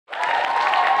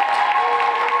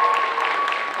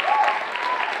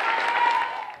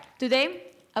Today,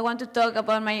 I want to talk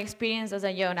about my experience as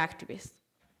a young activist.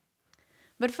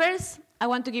 But first, I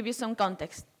want to give you some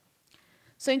context.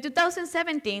 So in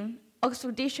 2017,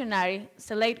 Oxford Dictionary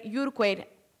selected Youthquake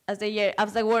as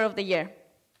the word of the year.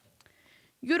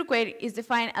 Youthquake is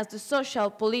defined as the social,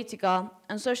 political,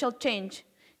 and social change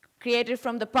created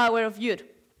from the power of youth.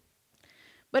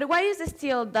 But why is it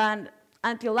still that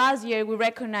until last year we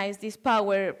recognized this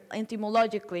power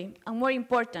etymologically, and more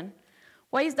important,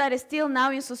 why is that still now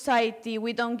in society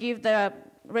we don't give the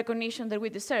recognition that we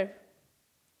deserve?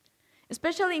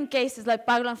 Especially in cases like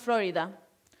Parkland, Florida,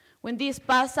 when this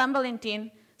past San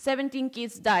Valentin, 17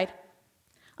 kids died.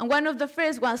 And one of the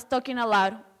first ones talking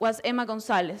aloud was Emma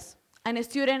Gonzalez, a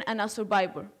student and a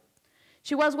survivor.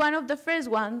 She was one of the first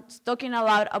ones talking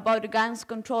aloud about the guns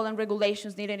control and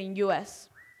regulations needed in US.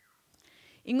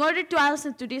 In order to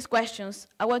answer to these questions,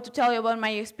 I want to tell you about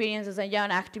my experience as a young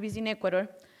activist in Ecuador,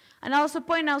 and also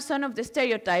point out some of the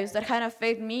stereotypes that had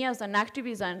affected me as an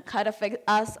activist and had affected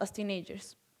us as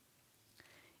teenagers.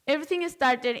 Everything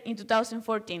started in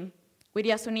 2014 with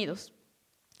Días Unidos,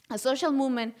 a social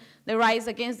movement that rise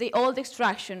against the old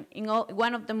extraction in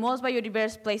one of the most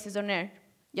biodiverse places on earth,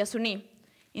 Yasuní,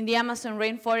 in the Amazon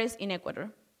rainforest in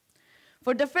Ecuador.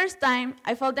 For the first time,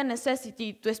 I felt the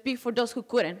necessity to speak for those who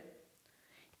couldn't.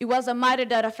 It was a matter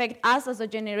that affected us as a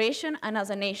generation and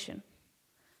as a nation.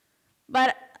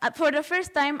 But for the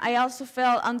first time, I also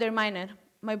felt undermined.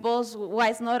 My voice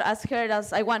was not as heard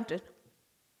as I wanted.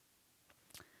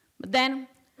 But then,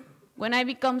 when I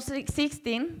became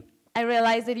 16, I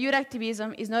realized that youth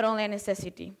activism is not only a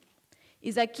necessity.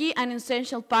 It's a key and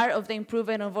essential part of the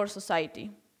improvement of our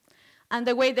society. And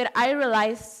the way that I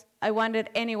realized, I wanted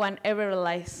anyone ever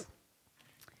realize.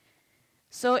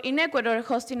 So in Ecuador,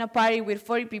 hosting a party with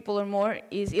 40 people or more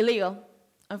is illegal.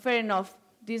 And fair enough,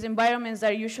 these environments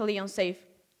are usually unsafe.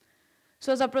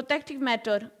 So as a protective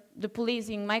method, the police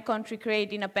in my country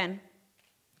created DINAPEN.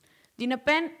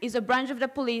 DINAPEN is a branch of the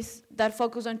police that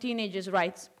focuses on teenagers'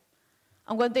 rights.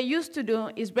 And what they used to do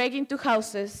is break into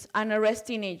houses and arrest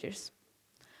teenagers.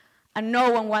 And no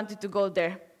one wanted to go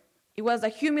there. It was a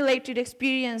humiliating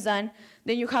experience, and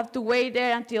then you have to wait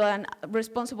there until a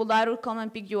responsible adult comes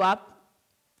and pick you up.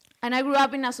 And I grew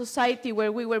up in a society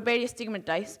where we were very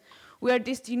stigmatized. We are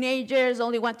these teenagers,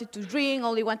 only wanted to drink,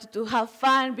 only wanted to have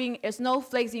fun, being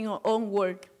snowflakes in our own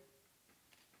world.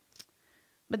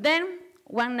 But then,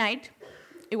 one night,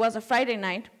 it was a Friday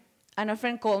night, and a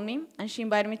friend called me, and she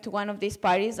invited me to one of these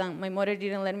parties, and my mother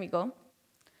didn't let me go.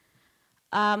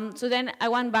 So then I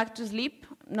went back to sleep.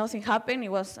 Nothing happened. It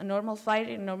was a normal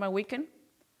Friday, a normal weekend.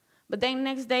 But then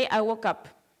next day, I woke up.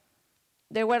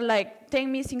 There were like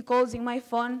 10 missing calls in my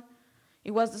phone. It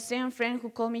was the same friend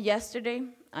who called me yesterday,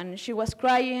 and she was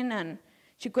crying, and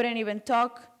she couldn't even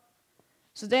talk.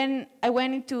 So then I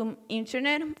went into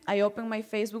internet. I opened my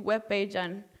Facebook webpage,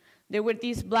 and there were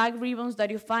these black ribbons that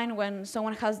you find when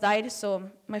someone has died. So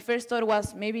my first thought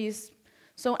was maybe it's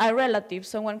a relative,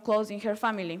 someone close in her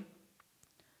family.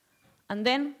 And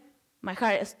then my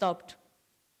heart stopped.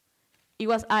 It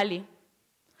was Ali,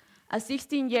 a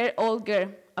 16-year-old girl,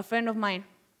 a friend of mine.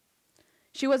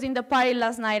 She was in the party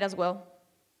last night as well.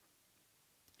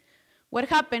 What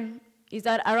happened is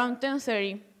that around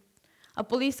 10:30, a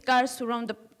police car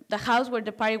surrounded the house where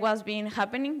the party was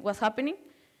happening.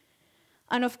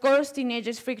 And of course,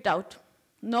 teenagers freaked out.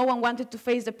 No one wanted to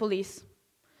face the police.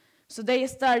 So they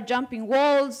started jumping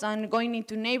walls and going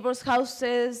into neighbors'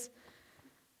 houses.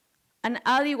 And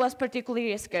Ali was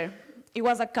particularly scared. It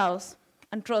was a chaos.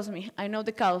 And trust me, I know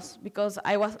the chaos because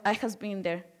I have been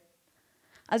there.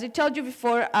 As I told you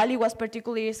before, Ali was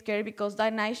particularly scared because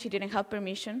that night she didn't have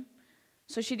permission.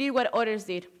 So she did what others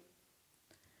did.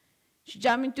 She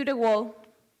jumped into the wall.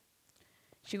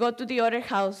 She got to the other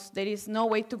house. There is no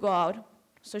way to go out.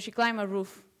 So she climbed a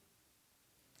roof.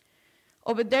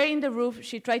 Over there in the roof,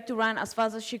 she tried to run as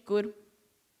fast as she could.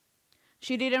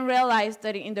 She didn't realize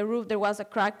that in the roof there was a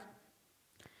crack.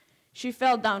 She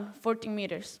fell down 14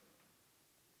 meters.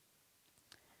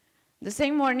 The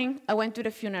same morning, I went to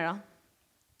the funeral.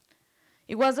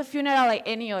 It was a funeral like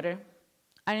any other.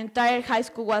 Our entire high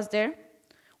school was there.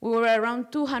 We were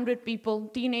around 200 people,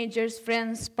 teenagers,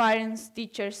 friends, parents,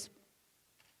 teachers.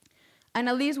 And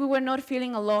at least we were not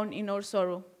feeling alone in our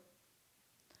sorrow.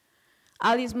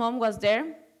 Ali's mom was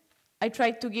there. I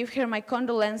tried to give her my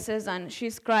condolences, and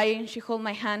she's crying. She held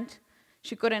my hand.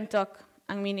 She couldn't talk,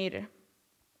 and me neither.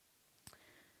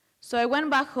 So I went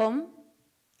back home,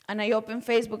 and I opened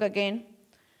Facebook again.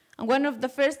 And one of the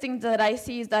first things that I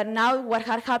see is that now what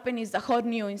had happened is the hot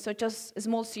news in such a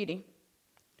small city.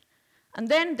 And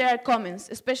then there are comments,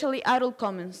 especially adult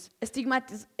comments,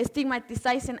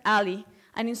 stigmatizing Ali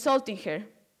and insulting her.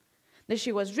 that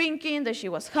she was drinking, that she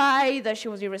was high, that she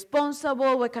was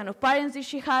irresponsible, what kind of parents did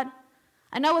she had.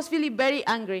 And I was feeling very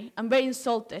angry and very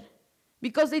insulted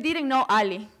because they didn't know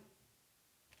Ali.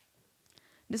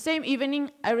 The same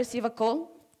evening, I received a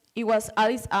call. It was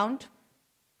Ali's aunt,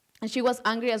 and she was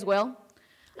angry as well.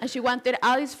 And she wanted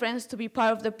Ali's friends to be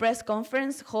part of the press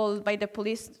conference held by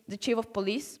the chief of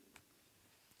police.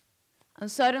 And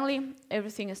suddenly,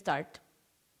 everything started.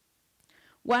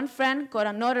 One friend called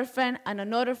another friend, and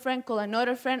another friend called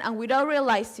another friend, and without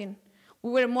realizing,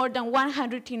 we were more than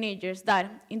 100 teenagers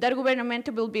that, in that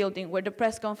governmental building where the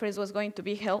press conference was going to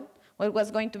be held, what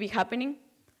was going to be happening,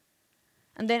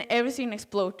 and then everything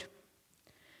exploded.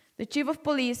 The chief of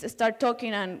police started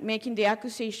talking and making the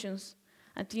accusations,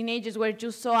 and teenagers were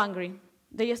just so angry.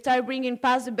 They started bringing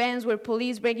past events where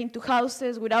police break into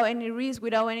houses without any risk,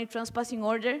 without any trespassing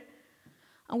order,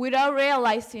 and without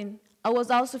realizing, I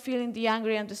was also feeling the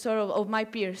anger and the sorrow of my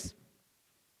peers.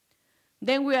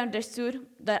 Then we understood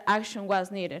that action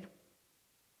was needed.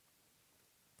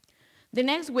 The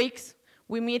next weeks,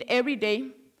 we meet every day,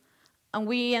 and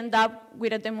we end up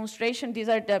with a demonstration. These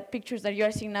are the pictures that you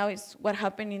are seeing now, is what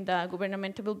happened in the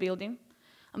governmental building.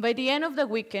 And by the end of the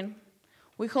weekend,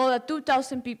 we hold a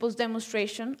 2,000 people's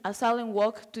demonstration, a silent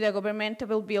walk to the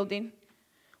governmental building,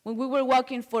 when we were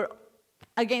walking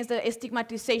against the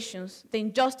stigmatizations, the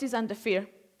injustice, and the fear.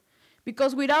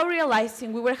 Because without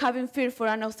realizing, we were having fear for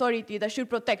an authority that should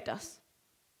protect us.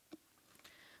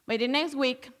 By the next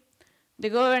week, the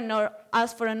governor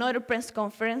asked for another press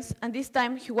conference, and this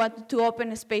time he wanted to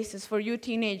open spaces for youth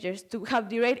teenagers to have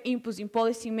direct inputs in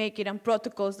policy making and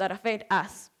protocols that affect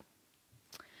us.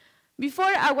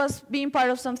 Before, I was being part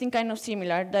of something kind of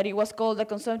similar, that it was called the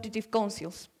consultative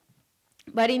councils.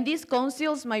 But in these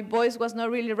councils, my voice was not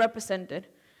really represented.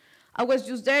 I was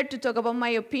just there to talk about my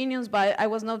opinions, but I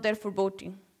was not there for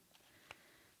voting.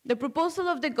 The proposal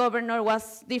of the governor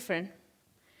was different.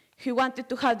 He wanted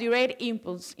to have direct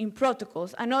inputs in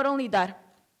protocols, and not only that,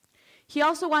 he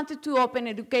also wanted to open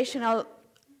educational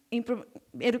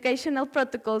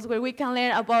protocols where we can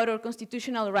learn about our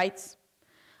constitutional rights.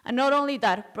 And not only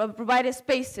that, provide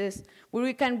spaces where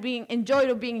we can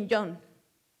enjoy being young.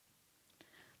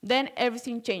 Then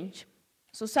everything changed.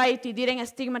 Society didn't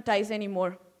stigmatize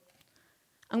anymore.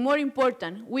 And more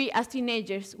important, we as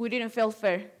teenagers, we didn't feel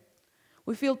fair.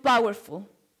 We feel powerful.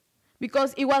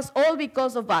 Because it was all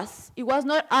because of us. It was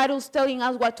not adults telling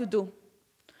us what to do.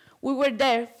 We were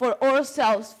there for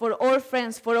ourselves, for our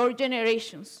friends, for our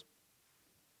generations.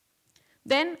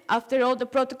 Then, after all the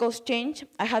protocols changed,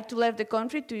 I had to leave the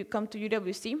country to come to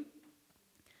UWC.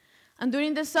 And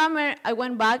during the summer, I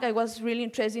went back. I was really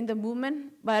interested in the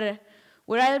movement, but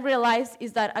what I realized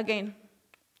is that, again,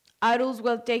 adults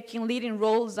were taking leading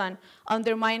roles and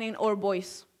undermining our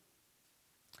voice.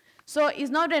 So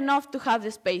it's not enough to have the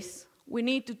space. We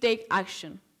need to take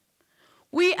action.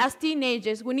 We, as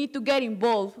teenagers, we need to get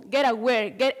involved, get aware,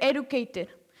 get educated.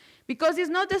 Because it's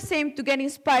not the same to get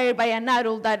inspired by an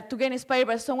adult that to get inspired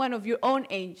by someone of your own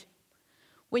age.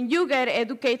 When you get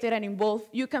educated and involved,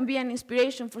 you can be an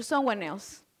inspiration for someone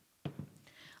else.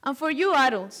 And for you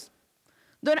adults,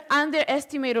 don't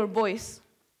underestimate our voice.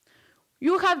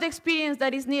 You have the experience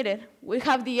that is needed. We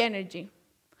have the energy.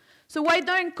 So why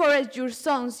don't encourage your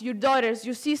sons, your daughters,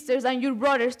 your sisters, and your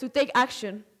brothers to take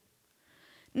action?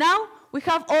 Now, we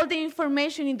have all the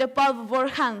information in the palm of our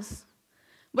hands.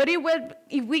 But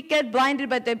if we get blinded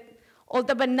by all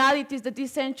the banalities of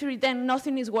this century, then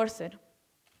nothing is worth it.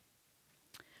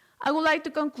 I would like to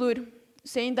conclude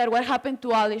saying that what happened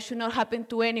to Ali should not happen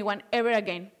to anyone ever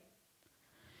again.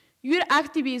 Youth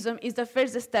activism is the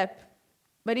first step,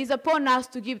 but it's upon us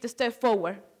to give the step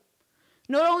forward,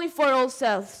 not only for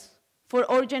ourselves, for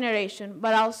our generation,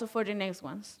 but also for the next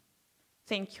ones.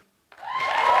 Thank you.